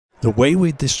The way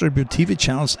we distribute TV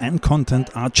channels and content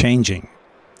are changing.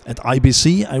 At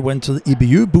IBC, I went to the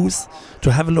EBU booth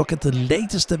to have a look at the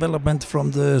latest development from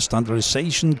the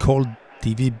standardization called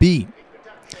DVB.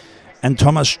 And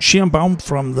Thomas Schierbaum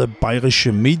from the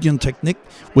Bayerische Medientechnik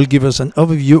will give us an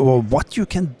overview of what you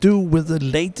can do with the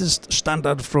latest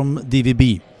standard from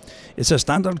DVB. It's a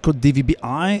standard called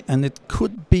DVB-I, and it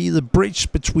could be the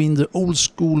bridge between the old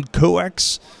school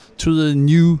coax to the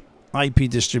new IP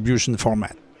distribution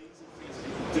format.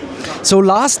 So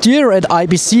last year at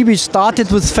IBC we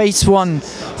started with phase 1.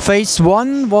 Phase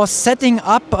 1 was setting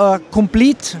up a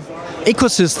complete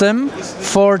ecosystem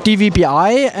for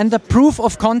DVB-I and a proof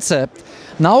of concept.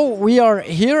 Now we are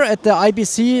here at the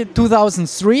IBC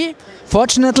 2003.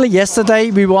 Fortunately,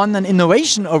 yesterday we won an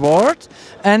innovation award,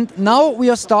 and now we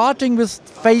are starting with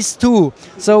phase 2.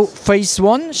 So phase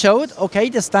 1 showed, okay,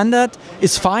 the standard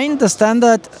is fine, the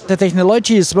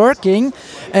technology is working,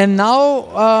 and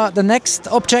now the next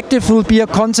objective will be a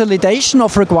consolidation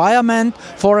of requirement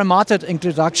for a market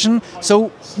introduction.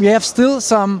 So we have still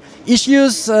some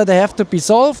issues, they have to be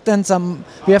solved, and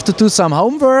we have to do some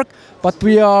homework, but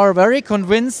we are very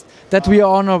convinced that we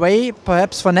are on our way,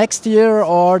 perhaps for next year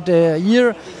or the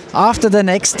year after the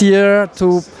next year,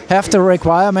 to have the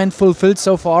requirement fulfilled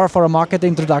so far for a market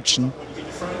introduction.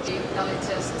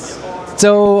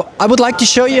 So I would like to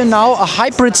show you now a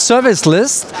hybrid service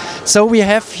list. So we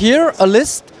have here a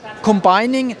list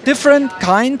combining different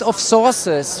kind of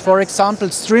sources, for example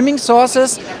streaming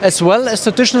sources as well as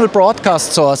traditional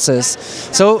broadcast sources.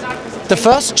 So the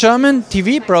first German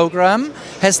TV program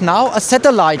has now a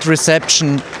satellite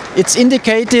reception. It's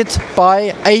indicated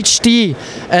by HD.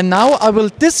 And now I will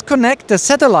disconnect the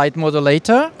satellite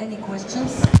modulator. Any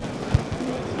questions?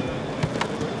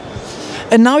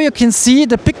 And now you can see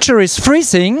the picture is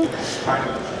freezing.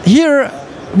 Here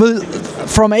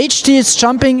from HD it's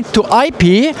jumping to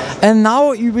IP, and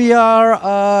now we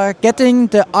are getting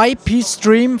the IP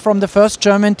stream from the first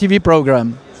German TV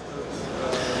program.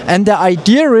 And the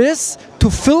idea is to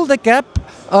fill the gap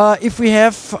if we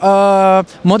have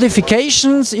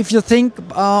modifications, if you think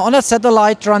on a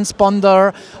satellite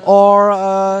transponder,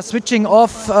 or switching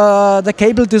off the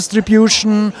cable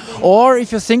distribution, or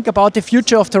if you think about the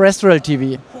future of terrestrial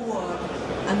TV.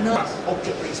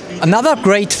 Another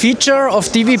great feature of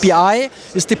DVB-I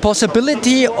is the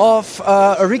possibility of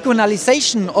a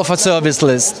regionalization of a service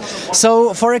list.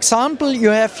 So, for example, you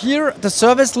have here the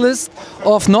service list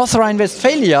of North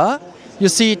Rhine-Westphalia. You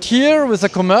see it here with the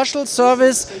commercial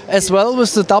service as well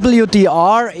with the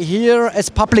WDR here as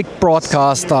public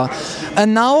broadcaster.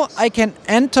 And now I can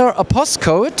enter a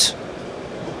postcode.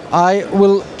 I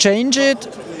will change it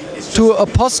to a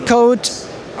postcode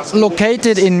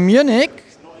located in Munich.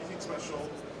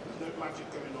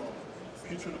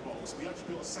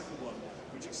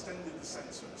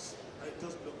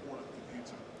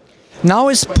 Now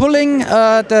is pulling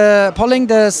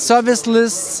the service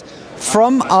lists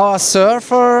from our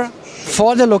server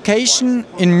for the location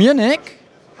in Munich.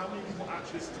 How many people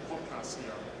actually listen to podcasts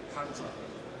here? Hands up.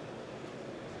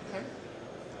 Okay.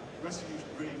 The rest of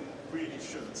you really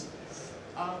should.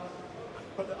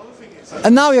 But the other thing is...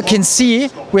 And now you can see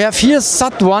we have here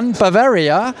SAT1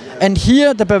 Bavaria, and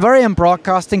here the Bavarian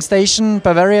broadcasting station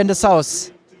Bavaria in the south.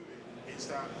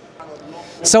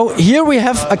 So here we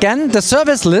have again the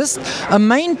service list. A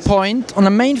main point on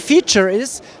a main feature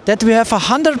is that we have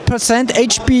 100%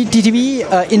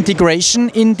 HBTV integration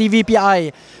in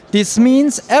DVB-I. This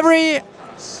means every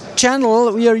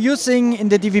channel we are using in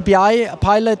the DVB-I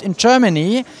pilot in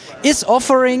Germany is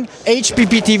offering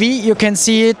HBTV. You can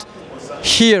see it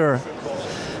here.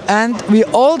 And we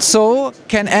also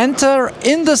can enter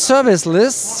in the service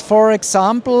lists, for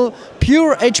example,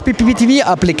 pure HBTV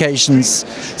applications.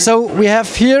 So we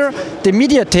have here the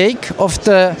Mediathek of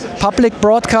the public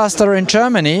broadcaster in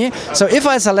Germany. So if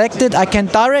I select it, I can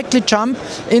directly jump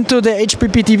into the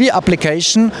HBTV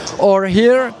application, or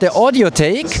here the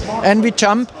Audiothek, and we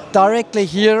jump directly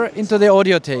here into the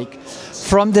Audiothek.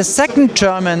 From the second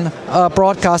German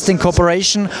broadcasting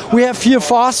corporation, we have here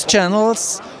fast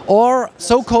channels, or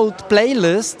so-called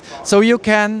playlist, so you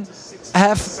can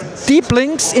have deep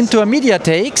links into a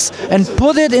Mediatheks and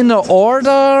put it in the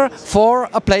order for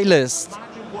a playlist.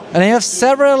 And you have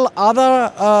several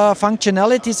other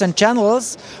functionalities and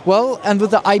channels. Well, and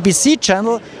with the IBC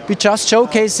channel, we're just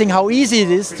showcasing how easy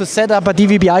it is to set up a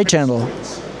DVB-I channel.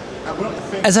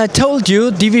 As I told you,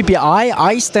 DVB-I,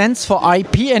 I stands for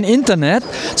IP and Internet.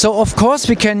 So of course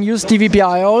we can use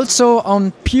DVB-I also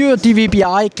on pure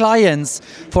DVB-I clients.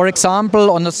 For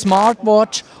example, on a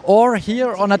smartwatch or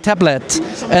here on a tablet.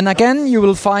 And again, you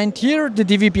will find here the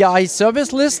DVB-I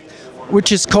service list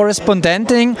which is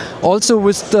corresponding also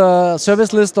with the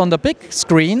service list on the big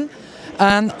screen.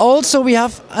 And also we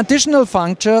have additional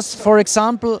functions, for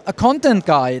example, a content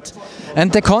guide.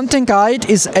 And the content guide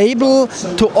is able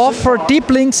to offer deep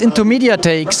links into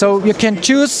MediaTek. So you can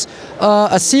choose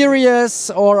a series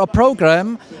or a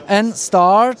program and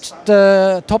start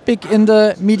the topic in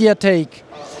the MediaTek.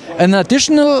 An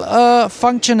additional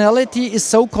functionality is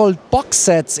so-called box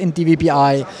sets in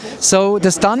DVB-I. So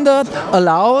the standard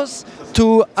allows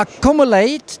to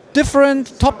accumulate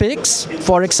different topics,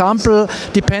 for example,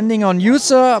 depending on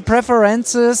user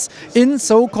preferences, in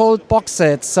so-called box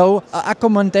sets, so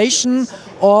accommodation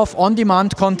of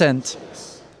on-demand content.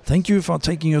 Thank you for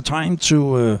taking your time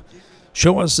to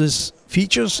show us these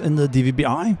features in the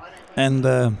DVB-I, and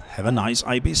have a nice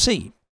IBC.